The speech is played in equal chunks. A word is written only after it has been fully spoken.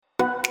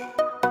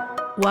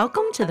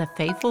Welcome to the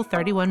Faithful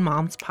 31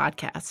 Moms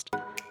podcast.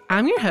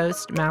 I'm your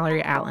host,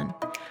 Mallory Allen.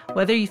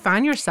 Whether you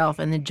find yourself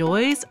in the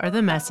joys or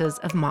the messes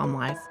of mom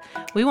life,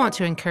 we want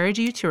to encourage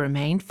you to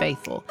remain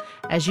faithful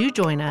as you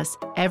join us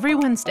every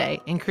Wednesday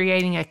in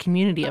creating a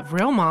community of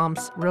real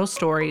moms, real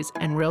stories,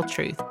 and real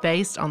truth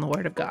based on the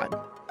Word of God.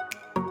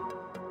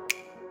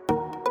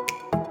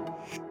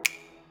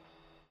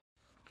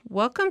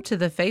 Welcome to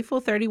the Faithful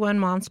 31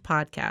 Moms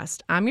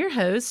podcast. I'm your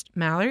host,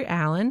 Mallory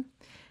Allen.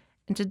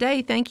 And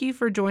today, thank you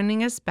for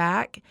joining us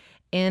back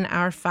in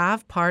our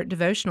 5-part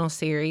devotional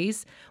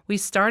series. We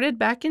started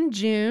back in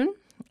June,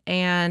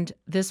 and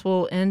this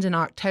will end in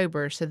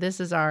October. So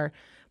this is our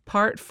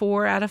part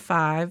 4 out of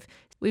 5.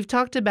 We've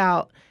talked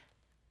about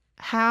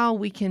how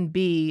we can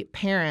be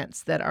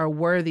parents that are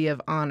worthy of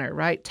honor,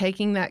 right?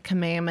 Taking that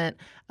commandment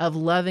of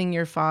loving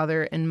your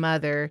father and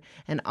mother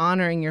and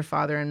honoring your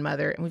father and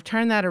mother. And we've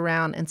turned that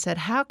around and said,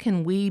 how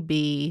can we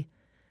be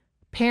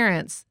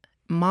parents,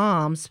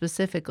 moms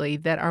specifically,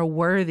 that are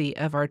worthy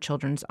of our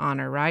children's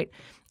honor, right?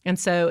 And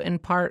so in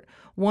part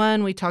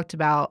 1, we talked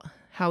about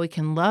how we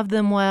can love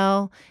them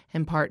well.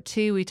 In part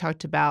 2, we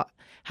talked about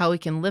how we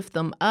can lift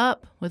them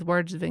up with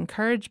words of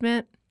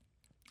encouragement.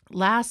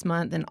 Last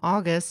month in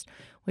August,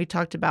 we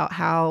talked about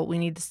how we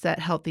need to set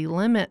healthy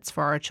limits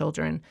for our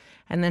children.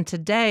 And then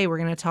today, we're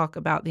going to talk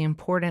about the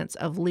importance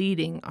of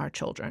leading our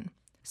children.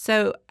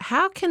 So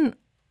how can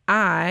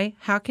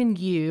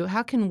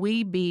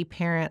we be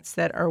parents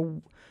that are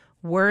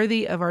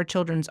worthy of our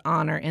children's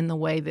honor in the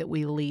way that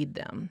we lead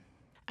them?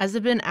 As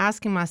I've been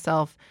asking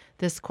myself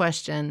this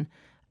question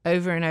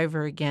over and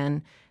over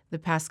again the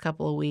past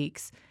couple of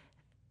weeks,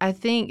 I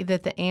think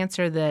that the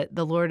answer that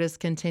the Lord is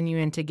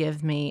continuing to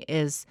give me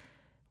is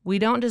we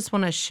don't just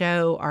want to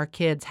show our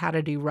kids how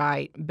to do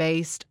right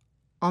based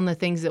on the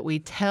things that we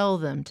tell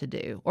them to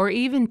do or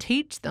even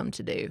teach them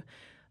to do,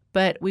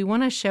 but we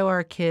want to show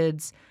our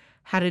kids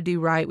how to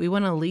do right. We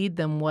want to lead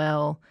them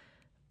well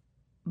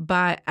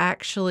by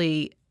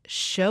actually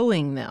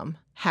showing them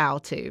how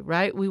to,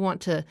 right? We want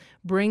to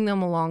bring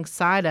them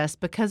alongside us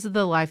because of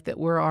the life that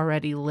we're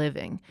already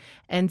living.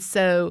 And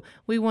so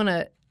we want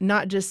to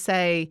not just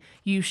say,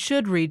 you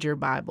should read your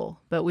Bible,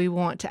 but we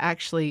want to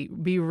actually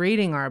be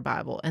reading our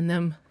Bible and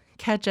them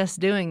catch us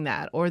doing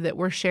that, or that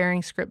we're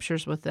sharing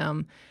scriptures with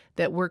them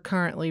that we're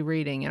currently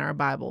reading in our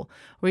Bible.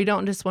 We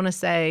don't just want to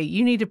say,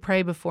 you need to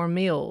pray before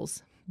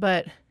meals,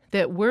 but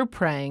that we're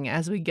praying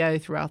as we go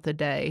throughout the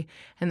day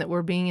and that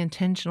we're being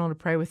intentional to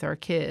pray with our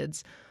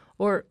kids,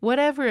 or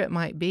whatever it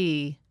might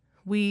be.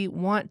 We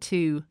want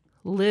to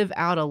live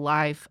out a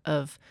life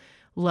of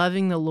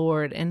loving the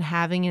Lord and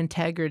having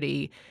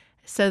integrity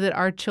so that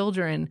our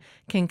children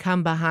can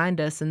come behind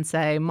us and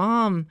say,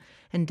 Mom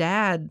and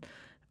Dad,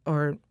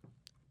 or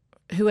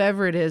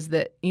whoever it is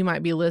that you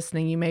might be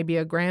listening, you may be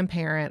a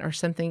grandparent or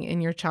something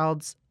in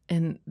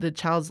the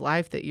child's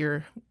life that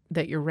you're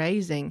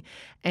raising,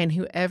 and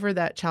whoever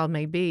that child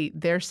may be,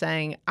 they're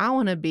saying, I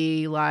want to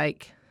be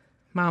like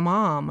my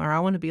mom, or I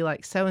want to be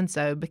like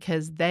so-and-so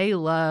because they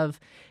love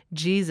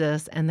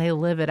Jesus and they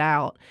live it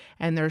out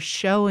and they're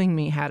showing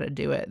me how to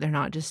do it. They're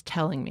not just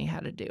telling me how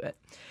to do it.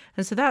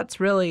 And so that's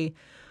really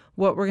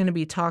what we're going to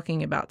be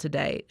talking about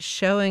today,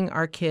 showing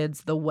our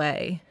kids the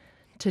way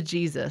to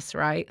Jesus,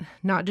 right?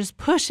 Not just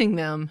pushing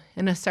them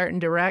in a certain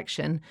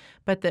direction,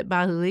 but that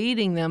by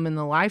leading them in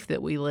the life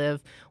that we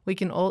live, we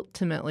can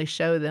ultimately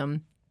show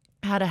them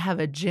how to have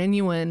a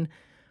genuine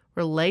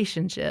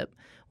relationship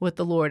with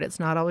the Lord. It's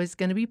not always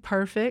going to be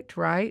perfect,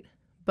 right?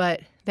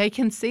 But they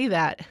can see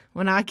that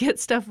when I get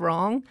stuff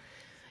wrong.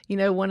 You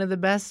know, one of the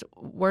best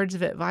words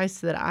of advice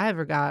that I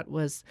ever got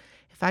was,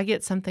 if I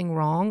get something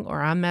wrong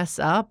or I mess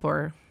up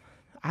or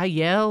I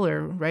yell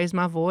or raise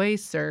my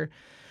voice or,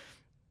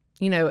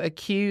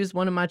 accuse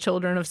one of my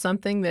children of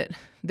something that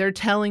they're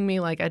telling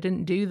me like I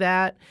didn't do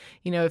that,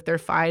 if they're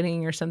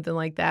fighting or something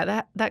like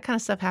that, that kind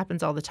of stuff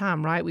happens all the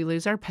time, right? We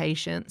lose our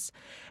patience.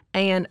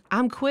 And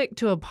I'm quick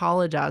to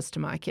apologize to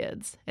my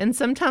kids. And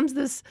sometimes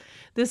this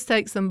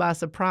takes them by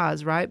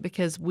surprise, right?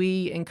 Because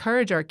we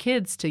encourage our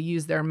kids to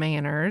use their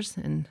manners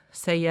and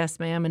say yes,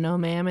 ma'am, and no,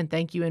 ma'am, and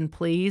thank you, and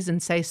please,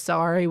 and say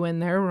sorry when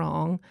they're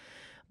wrong.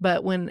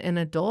 But when an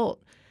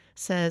adult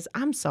says,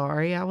 I'm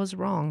sorry, I was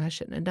wrong, I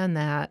shouldn't have done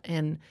that.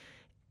 And,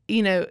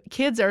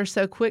 kids are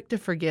so quick to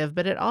forgive,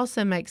 but it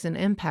also makes an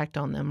impact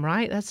on them,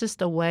 right? That's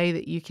just a way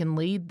that you can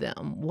lead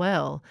them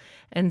well.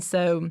 And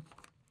so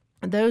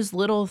those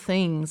little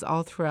things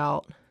all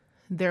throughout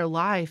their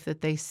life that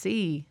they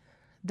see,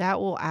 that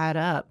will add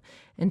up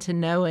into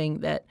knowing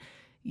that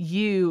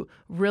you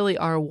really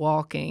are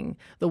walking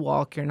the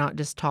walk. You're not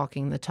just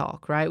talking the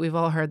talk, right? We've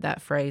all heard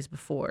that phrase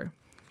before.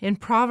 In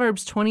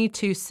Proverbs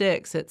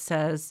 22:6, it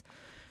says,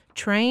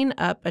 train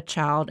up a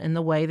child in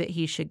the way that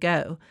he should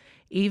go.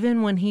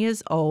 Even when he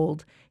is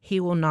old,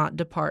 he will not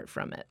depart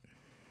from it.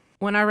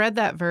 When I read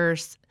that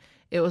verse,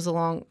 it was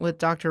along with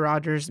Dr.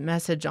 Rogers'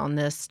 message on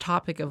this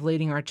topic of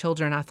leading our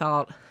children. I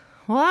thought,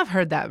 well, I've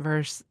heard that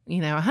verse,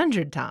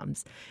 100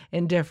 times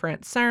in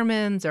different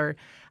sermons, or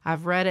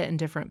I've read it in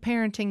different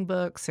parenting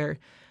books, or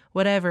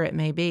whatever it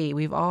may be.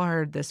 We've all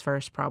heard this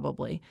verse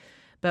probably.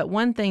 But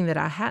one thing that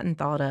I hadn't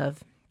thought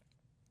of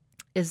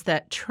is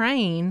that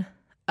train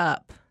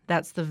up.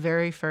 That's the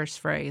very first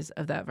phrase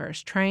of that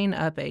verse. Train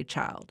up a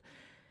child.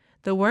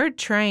 The word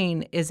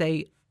train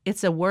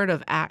it's a word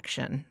of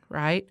action,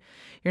 right?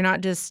 You're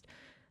not just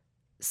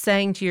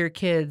saying to your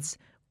kids,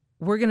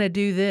 we're going to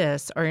do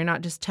this, or you're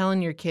not just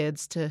telling your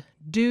kids to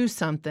do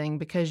something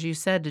because you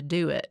said to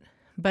do it.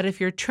 But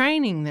if you're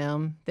training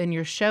them, then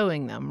you're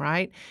showing them,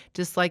 right?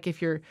 Just like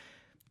if you're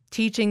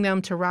teaching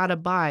them to ride a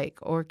bike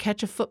or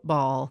catch a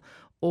football,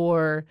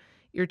 or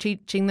you're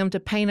teaching them to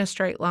paint a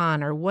straight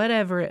line, or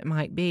whatever it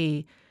might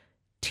be,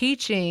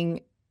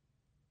 teaching,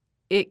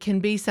 it can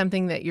be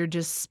something that you're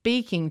just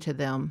speaking to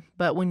them.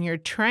 But when you're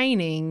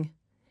training,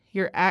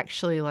 you're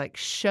actually like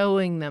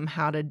showing them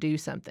how to do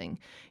something.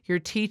 You're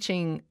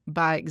teaching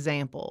by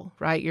example,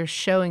 right? You're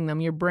showing them,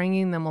 you're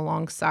bringing them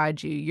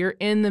alongside you. You're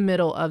in the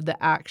middle of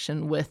the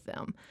action with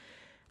them.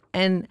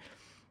 And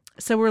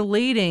so we're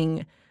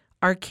leading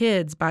our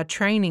kids by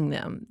training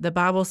them. The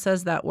Bible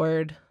says that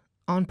word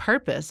on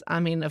purpose. I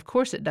mean, of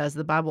course it does.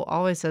 The Bible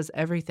always says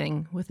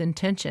everything with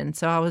intention.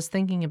 So I was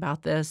thinking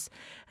about this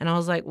and I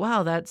was like,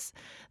 wow, that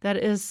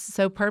is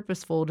so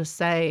purposeful to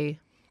say,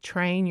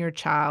 train your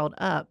child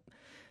up,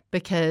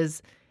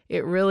 because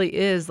it really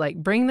is like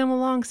bring them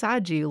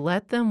alongside you.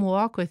 Let them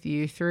walk with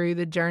you through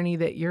the journey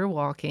that you're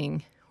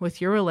walking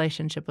with your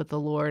relationship with the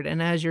Lord.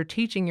 And as you're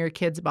teaching your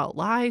kids about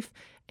life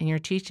and you're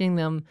teaching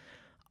them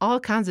all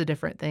kinds of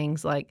different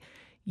things, like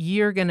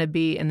you're going to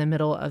be in the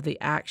middle of the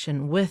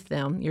action with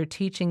them. You're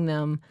teaching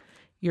them,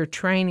 you're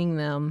training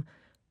them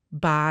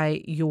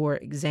by your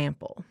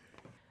example.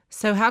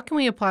 So how can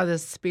we apply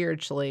this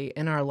spiritually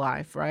in our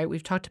life, right?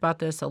 We've talked about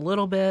this a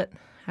little bit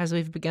as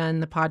we've begun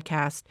the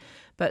podcast,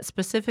 but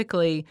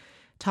specifically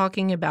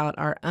talking about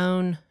our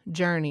own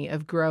journey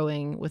of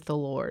growing with the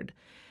Lord,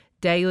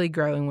 daily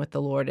growing with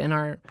the Lord in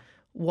our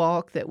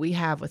walk that we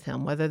have with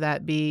Him, whether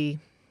that be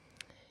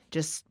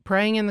just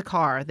praying in the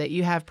car, that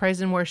you have praise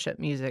and worship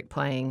music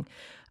playing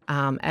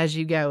as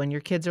you go and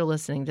your kids are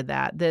listening to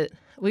that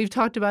we've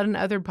talked about in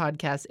other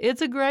podcasts.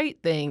 It's a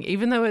great thing,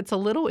 even though it's a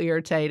little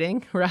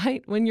irritating,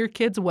 right? When your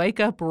kids wake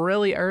up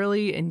really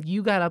early and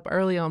you got up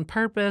early on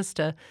purpose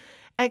to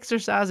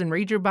exercise and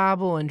read your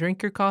Bible and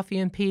drink your coffee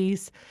in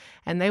peace,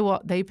 and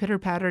they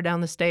pitter-patter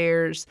down the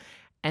stairs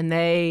and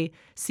they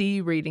see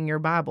you reading your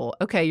Bible.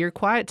 Okay, your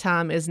quiet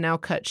time is now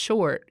cut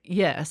short,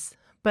 yes,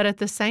 but at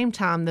the same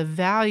time, the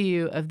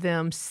value of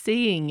them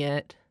seeing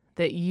it,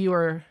 that you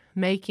are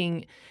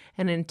making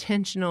an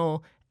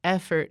intentional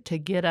effort to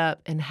get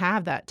up and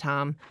have that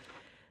time,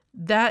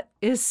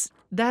 that's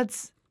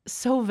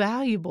so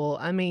valuable.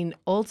 I mean,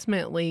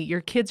 ultimately,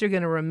 your kids are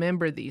going to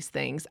remember these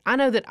things. I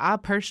know that I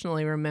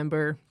personally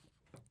remember,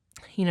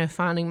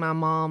 finding my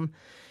mom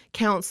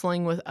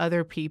counseling with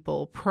other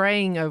people,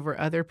 praying over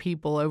other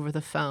people over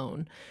the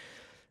phone,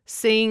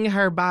 seeing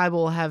her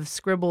Bible have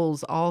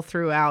scribbles all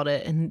throughout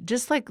it, and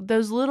just like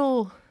those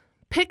little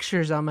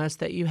pictures almost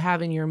that you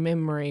have in your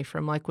memory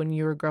from like when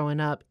you were growing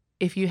up,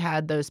 if you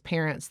had those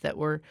parents that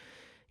were,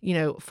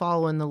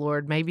 following the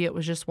Lord. Maybe it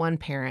was just one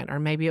parent, or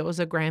maybe it was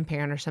a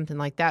grandparent or something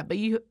like that. But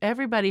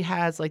everybody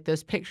has like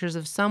those pictures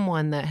of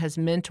someone that has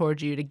mentored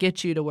you to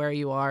get you to where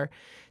you are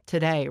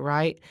today,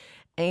 right?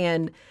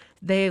 And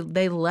they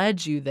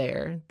led you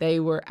there. They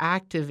were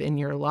active in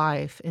your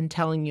life in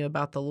telling you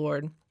about the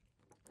Lord.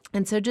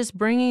 And so just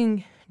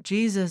bringing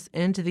Jesus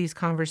into these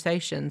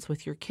conversations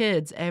with your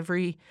kids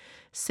every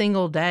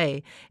single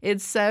day,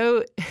 it's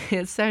so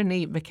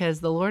neat,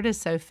 because the Lord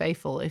is so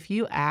faithful. If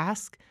you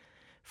ask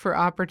for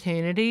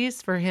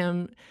opportunities for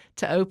Him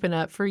to open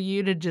up for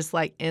you to just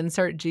like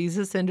insert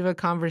Jesus into a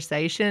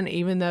conversation,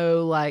 even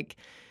though like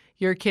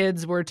your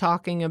kids were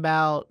talking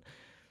about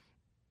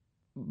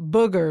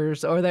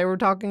boogers, or they were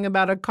talking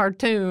about a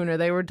cartoon, or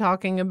they were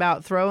talking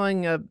about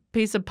throwing a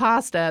piece of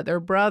pasta at their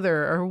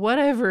brother, or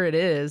whatever it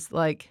is.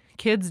 Like,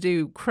 kids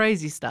do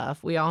crazy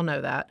stuff. We all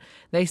know that.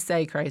 They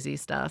say crazy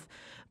stuff.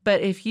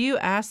 But if you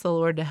ask the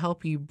Lord to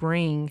help you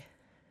bring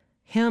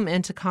Him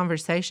into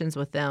conversations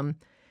with them,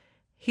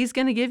 He's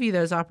going to give you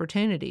those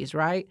opportunities,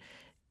 right?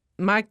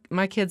 My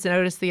kids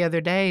noticed the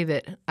other day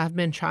that I've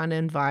been trying to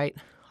invite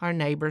our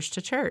neighbors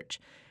to church.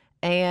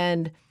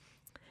 And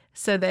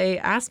so they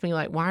asked me,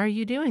 like, why are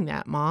you doing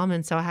that, Mom?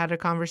 And so I had a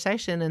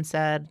conversation and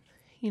said,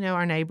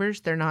 our neighbors,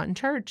 they're not in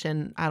church,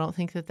 and I don't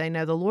think that they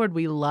know the Lord.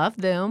 We love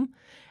them,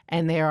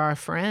 and they are our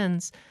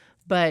friends,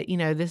 but,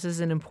 this is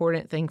an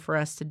important thing for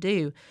us to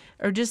do.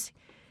 Or just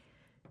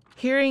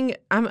hearing,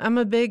 I'm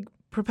a big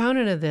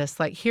proponent of this,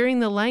 like hearing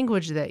the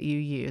language that you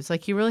use.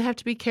 Like, you really have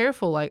to be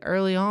careful, like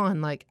early on.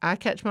 Like, I'll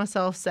catch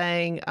myself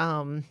saying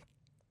like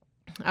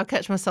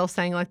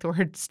the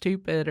word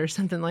stupid or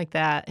something like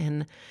that.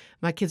 And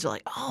my kids are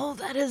like, oh,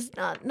 that is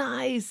not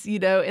nice,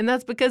 and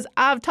that's because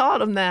I've taught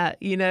them that,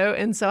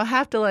 and so I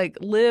have to like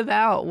live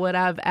out what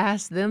I've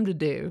asked them to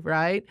do,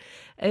 right?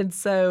 And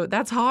so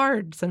that's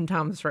hard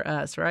sometimes for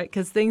us, right?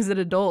 Because things that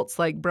adults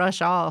like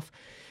brush off,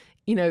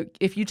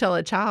 if you tell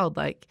a child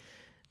like,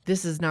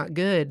 this is not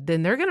good,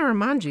 then they're going to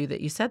remind you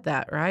that you said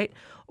that, right?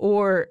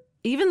 Or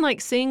even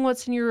like seeing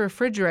what's in your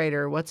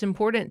refrigerator, what's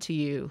important to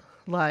you.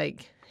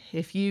 Like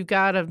if you've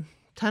got a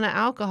ton of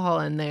alcohol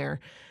in there,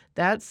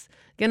 that's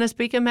going to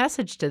speak a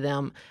message to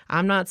them.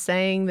 I'm not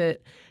saying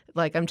that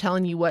like I'm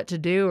telling you what to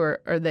do or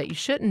that you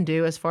shouldn't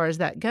do as far as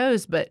that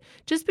goes, but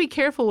just be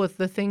careful with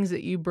the things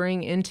that you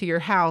bring into your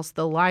house,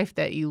 the life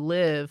that you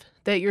live,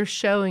 that you're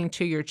showing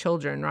to your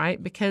children,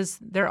 right? Because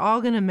they're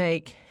all going to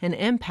make an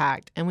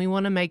impact, and we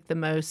want to make the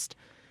most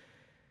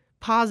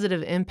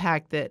positive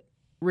impact that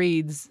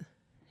reads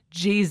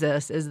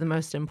Jesus is the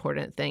most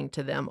important thing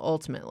to them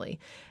ultimately.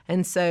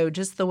 And so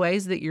just the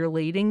ways that you're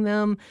leading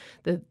them,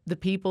 the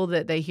people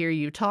that they hear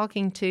you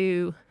talking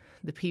to,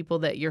 the people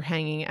that you're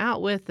hanging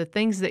out with, the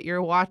things that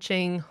you're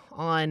watching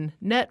on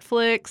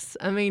Netflix,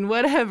 I mean,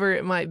 whatever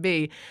it might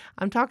be.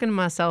 I'm talking to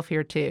myself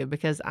here too,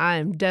 because I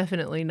am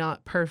definitely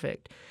not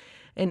perfect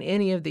in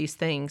any of these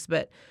things.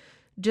 But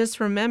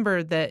just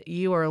remember that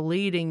you are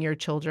leading your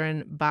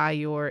children by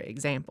your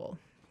example.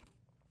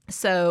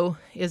 So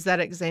is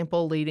that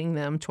example leading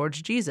them towards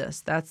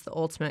Jesus? That's the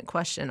ultimate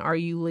question. Are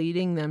you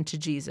leading them to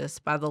Jesus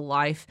by the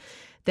life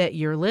that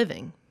you're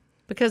living?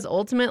 Because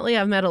ultimately,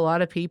 I've met a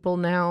lot of people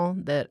now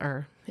that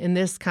are in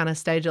this kind of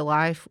stage of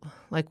life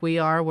like we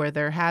are, where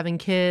they're having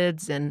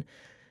kids and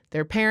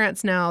they're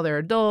parents now, they're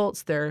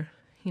adults, they're,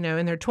 in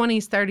their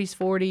 20s, 30s,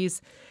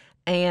 40s,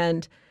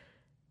 and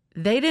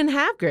they didn't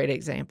have great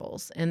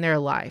examples in their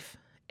life.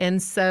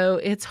 And so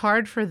it's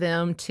hard for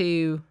them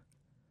to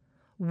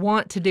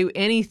want to do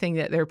anything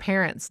that their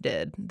parents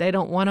did. They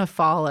don't want to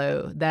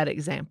follow that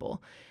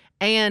example.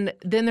 And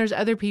then there's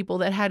other people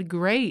that had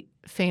great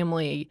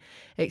family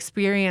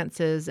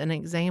experiences and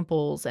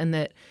examples and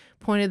that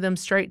pointed them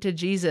straight to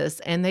Jesus,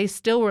 and they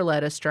still were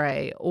led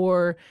astray,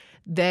 or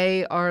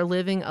they are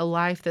living a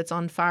life that's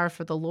on fire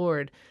for the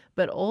Lord.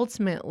 But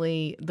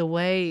ultimately, the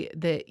way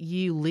that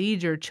you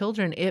lead your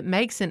children, it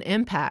makes an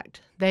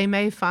impact. They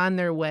may find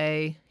their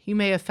way. You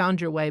may have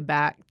found your way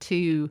back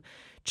to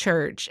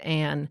church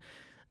and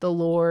the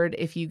Lord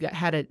if you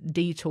had a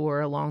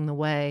detour along the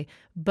way.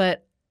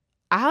 But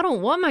I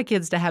don't want my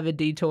kids to have a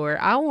detour.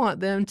 I want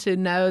them to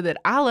know that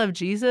I love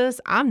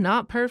Jesus. I'm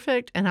not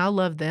perfect, and I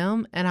love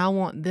them, and I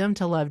want them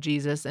to love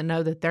Jesus and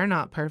know that they're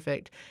not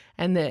perfect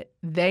and that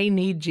they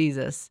need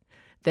Jesus.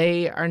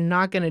 They are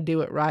not going to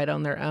do it right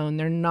on their own.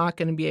 They're not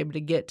going to be able to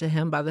get to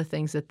him by the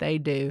things that they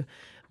do.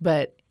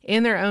 But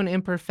in their own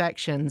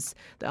imperfections,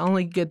 the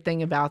only good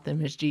thing about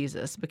them is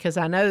Jesus, because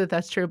I know that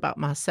that's true about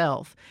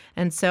myself.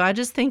 And so I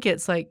just think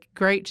it's like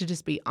great to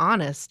just be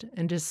honest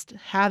and just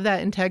have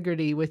that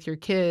integrity with your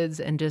kids,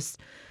 and just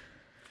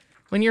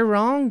when you're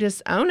wrong,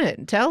 just own it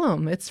and tell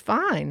them it's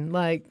fine.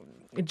 Like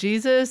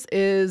Jesus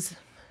is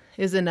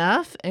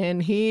enough,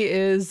 and he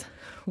is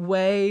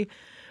way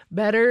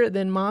better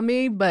than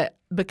mommy, but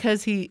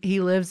because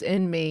he lives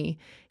in me,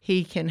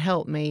 he can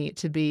help me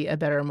to be a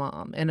better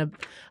mom and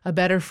a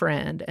better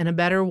friend and a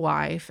better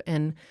wife,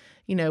 and,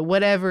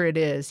 whatever it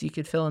is, you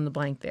could fill in the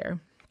blank there.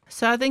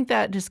 So I think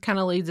that just kind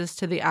of leads us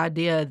to the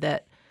idea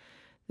that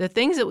the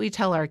things that we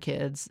tell our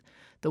kids,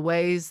 the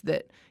ways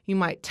that you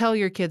might tell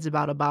your kids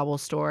about a Bible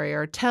story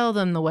or tell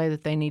them the way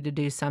that they need to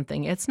do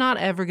something, it's not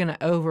ever going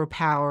to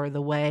overpower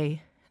the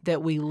way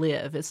that we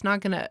live. It's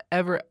not going to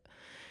ever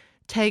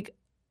take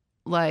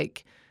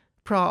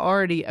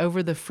priority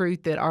over the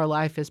fruit that our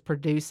life is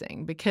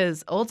producing.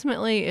 Because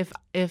ultimately,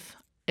 if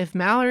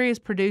Mallory is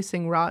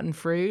producing rotten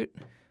fruit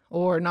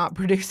or not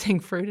producing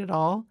fruit at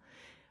all,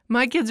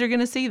 my kids are going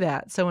to see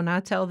that. So when I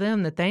tell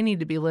them that they need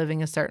to be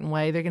living a certain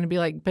way, they're going to be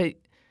like,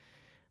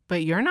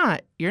 but you're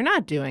not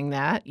doing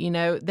that.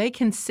 They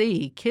can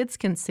see, kids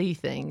can see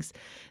things.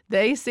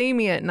 They see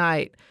me at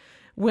night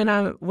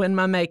when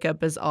my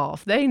makeup is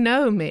off. They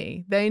know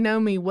me. They know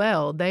me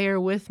well. They are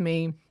with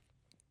me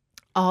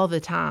all the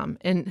time.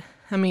 And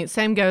I mean,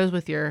 same goes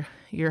with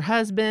your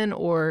husband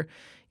or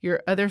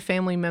your other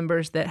family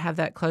members that have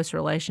that close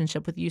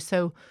relationship with you.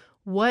 So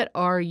what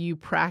are you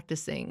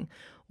practicing?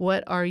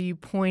 What are you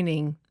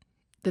pointing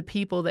the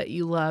people that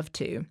you love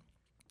to?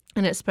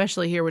 And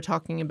especially here, we're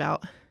talking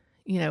about,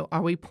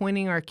 are we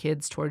pointing our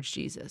kids towards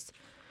Jesus?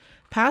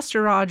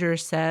 Pastor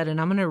Rogers said, and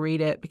I'm going to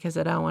read it because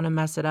I don't want to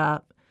mess it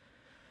up.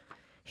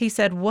 He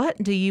said, "What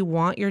do you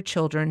want your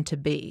children to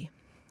be?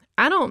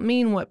 I don't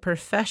mean what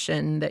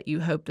profession that you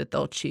hope that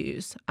they'll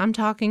choose. I'm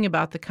talking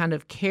about the kind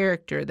of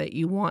character that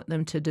you want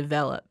them to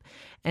develop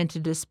and to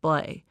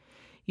display.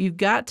 You've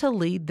got to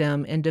lead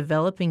them in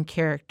developing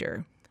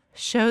character.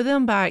 Show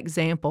them by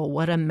example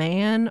what a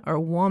man or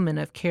woman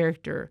of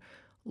character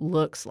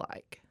looks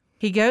like."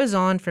 He goes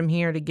on from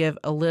here to give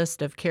a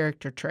list of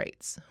character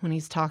traits when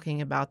he's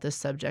talking about this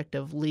subject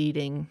of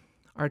leading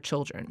our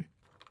children.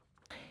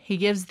 He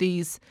gives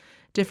these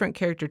different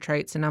character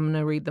traits, and I'm going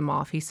to read them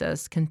off. He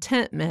says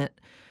contentment,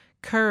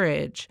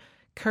 courage,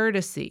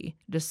 courtesy,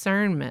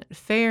 discernment,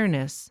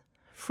 fairness,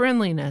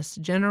 friendliness,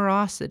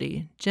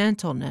 generosity,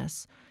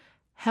 gentleness,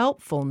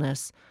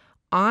 helpfulness,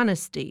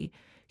 honesty,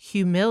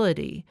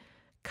 humility,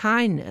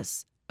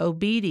 kindness,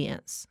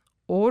 obedience,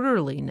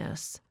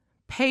 orderliness,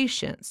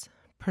 patience,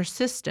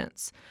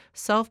 persistence,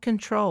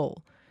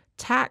 self-control,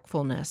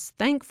 tactfulness,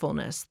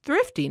 thankfulness,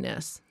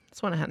 thriftiness.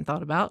 That's one I hadn't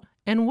thought about,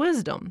 and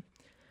wisdom.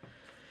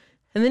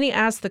 And then he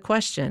asks the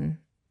question,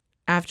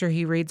 after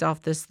he reads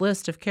off this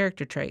list of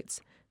character traits,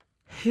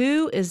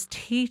 who is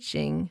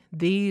teaching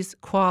these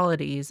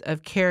qualities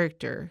of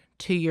character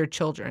to your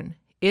children?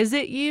 Is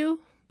it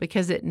you?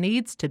 Because it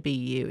needs to be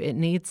you. It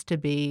needs to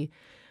be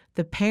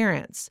the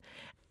parents.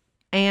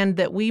 And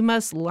that we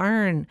must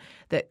learn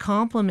that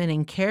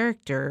complementing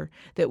character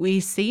that we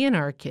see in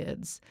our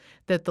kids,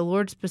 that the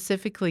Lord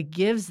specifically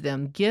gives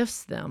them,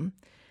 gifts them,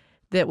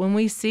 that when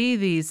we see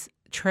these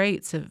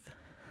traits of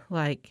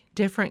like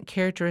different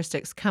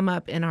characteristics come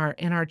up in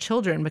our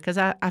children, because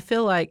I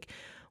feel like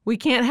we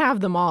can't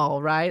have them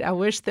all, right? I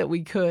wish that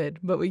we could,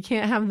 but we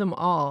can't have them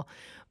all.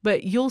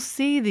 But you'll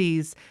see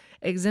these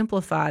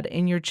exemplified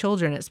in your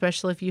children,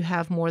 especially if you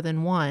have more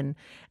than one.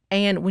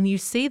 And when you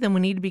see them,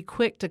 we need to be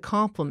quick to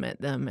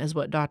compliment them, is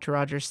what Dr.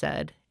 Rogers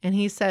said. And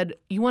he said,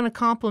 you want to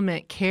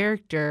compliment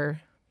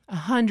character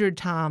 100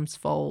 times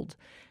fold,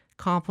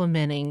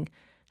 complimenting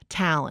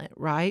talent,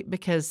 right?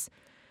 Because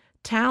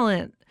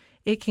talent,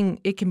 it can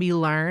be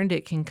learned,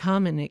 it can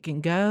come and it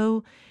can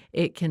go,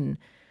 it can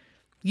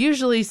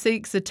usually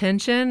seeks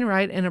attention,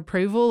 right, and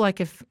approval.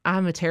 Like if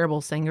I'm a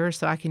terrible singer,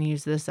 so I can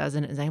use this as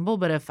an example,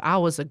 but if I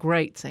was a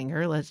great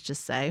singer, let's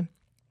just say,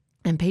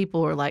 and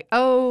people were like,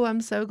 oh,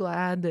 I'm so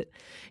glad that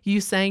you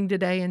sang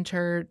today in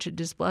church. It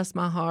just blessed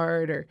my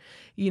heart. Or,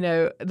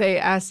 they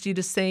asked you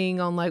to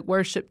sing on like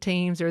worship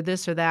teams or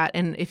this or that.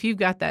 And if you've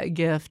got that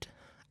gift,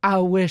 I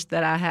wish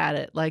that I had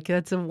it. Like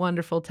that's a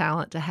wonderful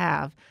talent to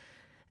have.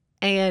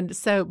 And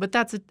so, but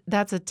that's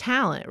a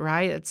talent,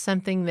 right? It's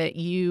something that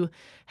you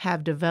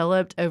have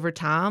developed over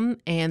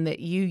time and that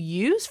you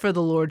use for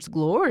the Lord's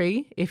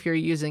glory if you're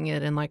using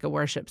it in like a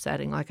worship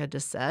setting, like I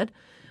just said,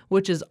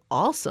 which is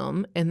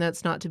awesome, and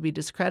that's not to be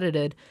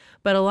discredited.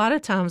 But a lot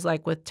of times,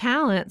 like with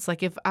talents,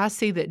 like if I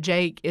see that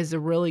Jake is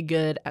really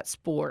good at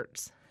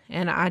sports,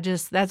 and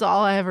that's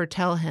all I ever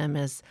tell him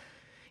is,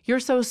 you're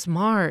so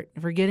smart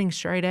for getting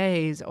straight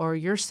A's, or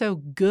you're so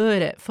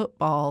good at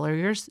football,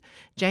 or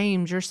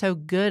James, you're so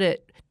good at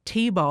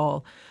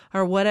T-ball,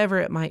 or whatever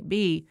it might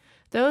be.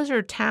 Those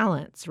are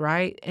talents,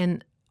 right?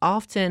 And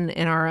often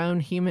in our own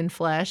human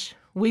flesh,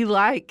 we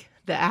like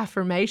the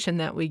affirmation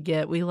that we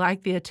get. We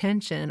like the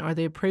attention or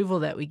the approval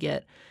that we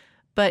get.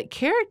 But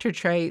character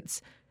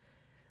traits,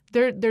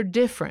 they're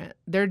different.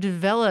 They're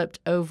developed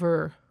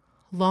over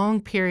long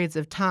periods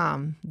of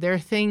time. They're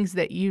things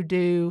that you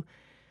do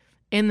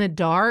in the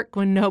dark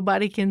when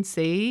nobody can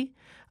see.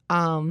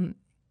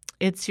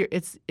 It's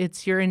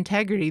your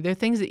integrity. They're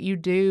things that you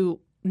do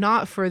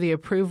not for the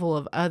approval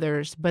of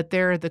others, but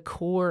they're the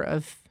core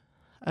of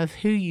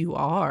who you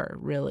are,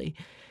 really.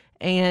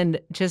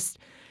 And just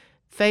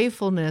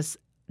faithfulness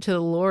to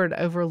the Lord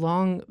over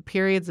long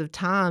periods of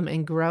time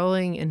and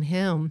growing in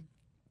Him,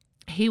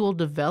 He will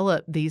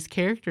develop these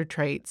character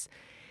traits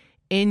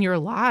in your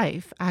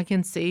life. I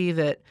can see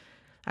that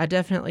I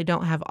definitely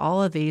don't have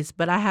all of these,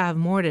 but I have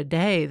more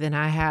today than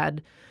I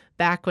had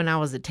back when I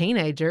was a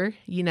teenager,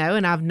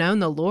 and I've known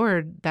the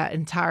Lord that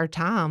entire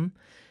time.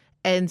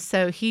 And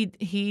so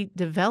he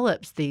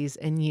develops these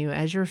in you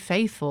as you're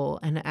faithful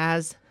and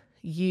as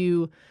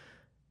you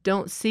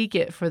don't seek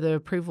it for the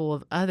approval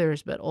of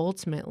others, but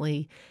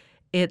ultimately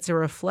it's a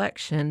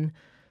reflection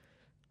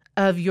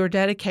of your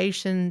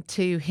dedication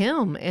to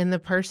Him and the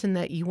person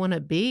that you want to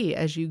be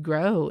as you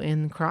grow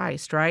in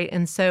Christ, right?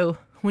 And so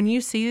when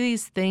you see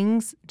these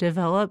things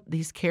develop,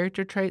 these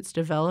character traits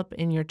develop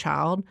in your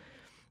child,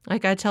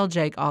 like I tell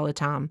Jake all the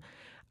time,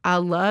 I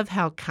love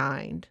how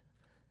kind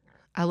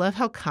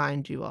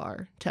you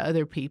are to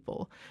other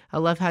people. I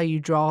love how you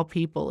draw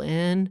people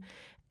in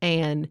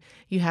and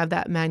you have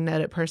that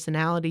magnetic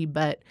personality,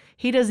 but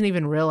he doesn't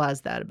even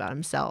realize that about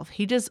himself.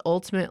 He just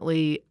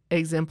ultimately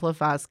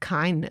exemplifies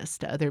kindness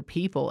to other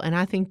people, and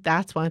I think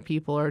that's why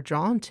people are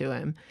drawn to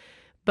him.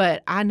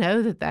 But I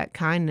know that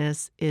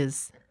kindness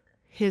is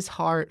his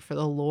heart for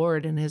the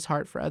Lord and his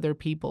heart for other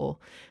people.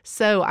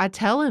 So I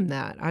tell him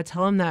that.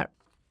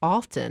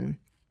 Often.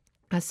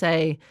 I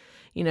say,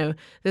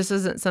 this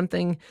isn't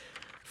something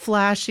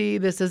flashy.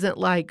 This isn't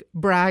like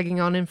bragging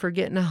on him for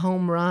getting a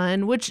home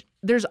run, which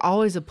there's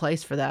always a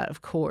place for that,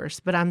 of course.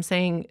 But I'm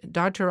saying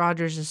Dr.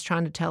 Rogers is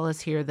trying to tell us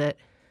here that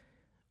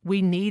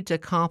we need to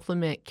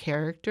compliment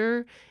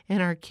character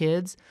in our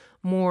kids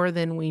more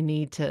than we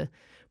need to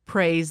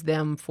praise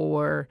them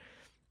for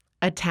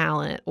a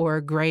talent or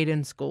a grade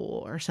in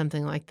school or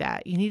something like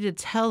that. You need to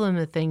tell them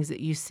the things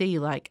that you see.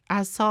 Like,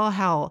 I saw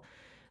how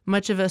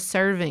much of a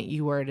servant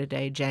you were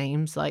today,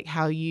 James, like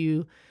how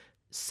you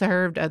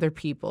served other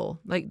people,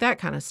 like that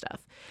kind of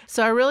stuff.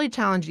 So I really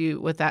challenge you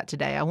with that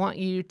today. I want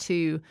you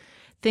to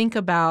think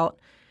about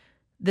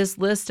this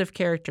list of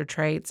character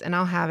traits, and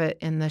I'll have it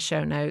in the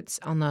show notes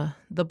on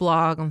the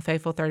blog on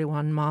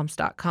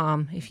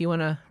faithful31moms.com if you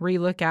want to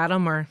relook at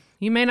them, or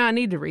you may not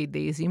need to read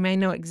these. You may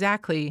know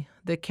exactly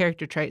the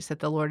character traits that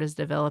the Lord is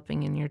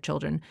developing in your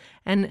children,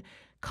 and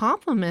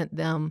complement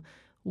them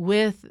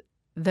with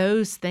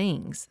those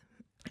things.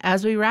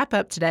 As we wrap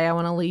up today, I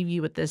want to leave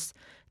you with this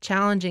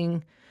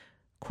challenging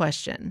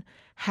question.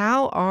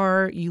 How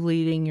are you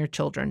leading your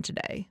children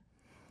today?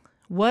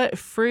 What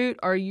fruit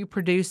are you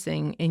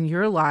producing in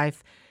your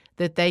life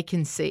that they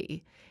can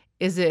see?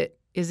 Is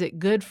it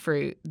good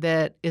fruit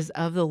that is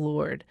of the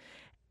Lord?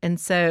 And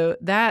so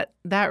that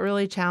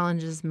really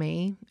challenges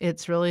me.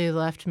 It's really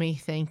left me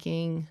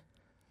thinking,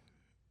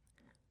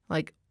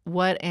 like,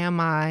 what am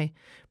I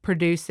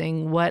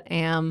producing? What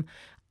am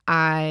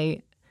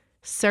I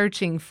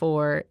searching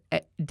for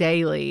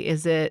daily?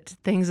 Is it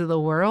things of the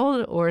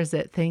world or is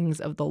it things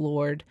of the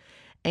Lord?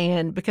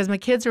 And because my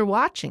kids are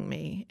watching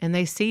me and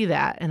they see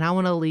that, and I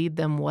want to lead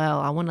them well.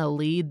 I want to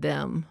lead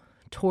them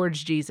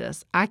towards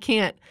Jesus. I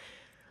can't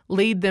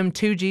lead them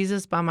to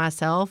Jesus by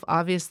myself.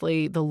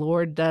 Obviously, the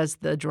Lord does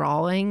the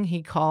drawing.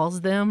 He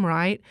calls them,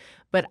 right?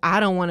 But I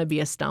don't want to be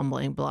a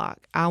stumbling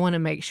block. I want to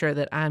make sure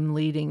that I'm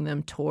leading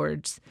them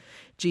towards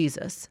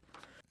Jesus.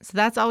 So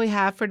that's all we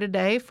have for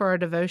today for our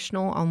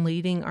devotional on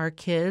leading our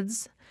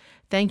kids.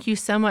 Thank you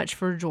so much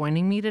for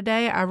joining me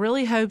today. I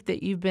really hope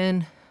that you've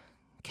been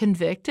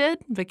convicted,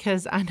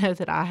 because I know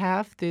that I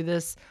have through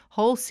this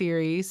whole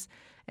series,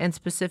 and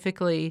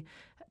specifically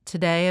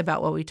today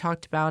about what we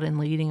talked about in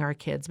leading our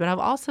kids. But I've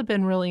also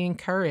been really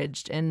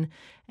encouraged and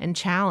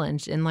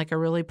challenged in like a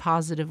really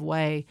positive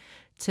way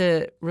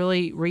to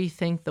really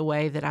rethink the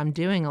way that I'm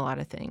doing a lot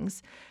of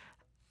things.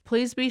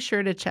 Please be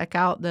sure to check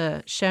out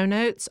the show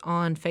notes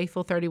on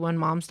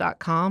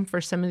faithful31moms.com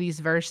for some of these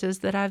verses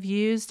that I've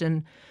used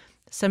and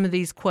some of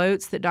these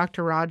quotes that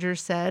Dr.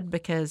 Rogers said,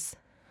 because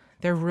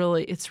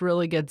it's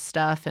really good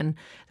stuff, and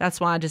that's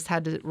why I just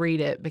had to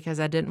read it, because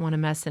I didn't want to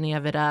mess any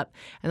of it up.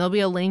 And there'll be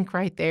a link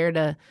right there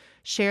to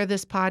share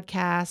this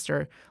podcast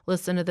or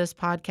listen to this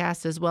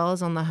podcast, as well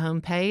as on the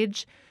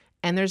homepage.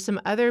 And there's some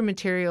other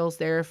materials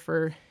there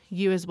for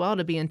you as well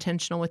to be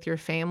intentional with your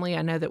family.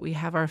 I know that we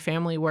have our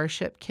family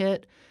worship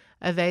kit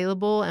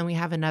available, and we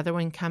have another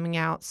one coming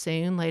out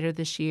soon, later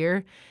this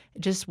year.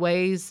 Just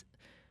ways,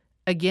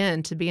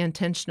 again, to be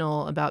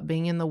intentional about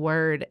being in the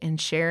Word and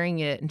sharing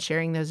it and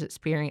sharing those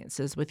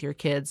experiences with your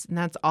kids. And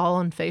that's all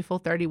on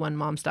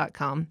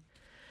faithful31moms.com.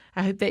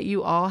 I hope that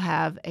you all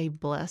have a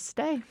blessed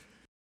day.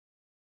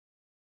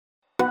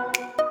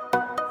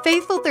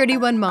 Faithful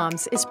 31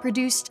 Moms is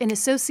produced in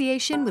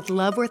association with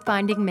Love Worth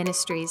Finding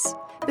Ministries,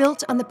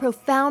 built on the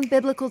profound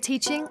biblical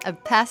teaching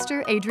of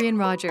Pastor Adrian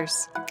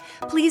Rogers.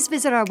 Please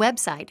visit our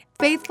website,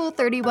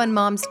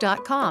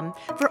 faithful31moms.com,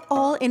 for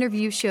all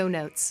interview show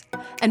notes.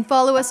 And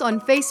follow us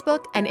on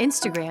Facebook and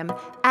Instagram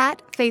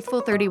at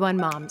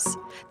Faithful31Moms.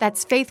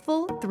 That's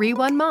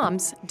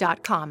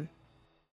faithful31moms.com.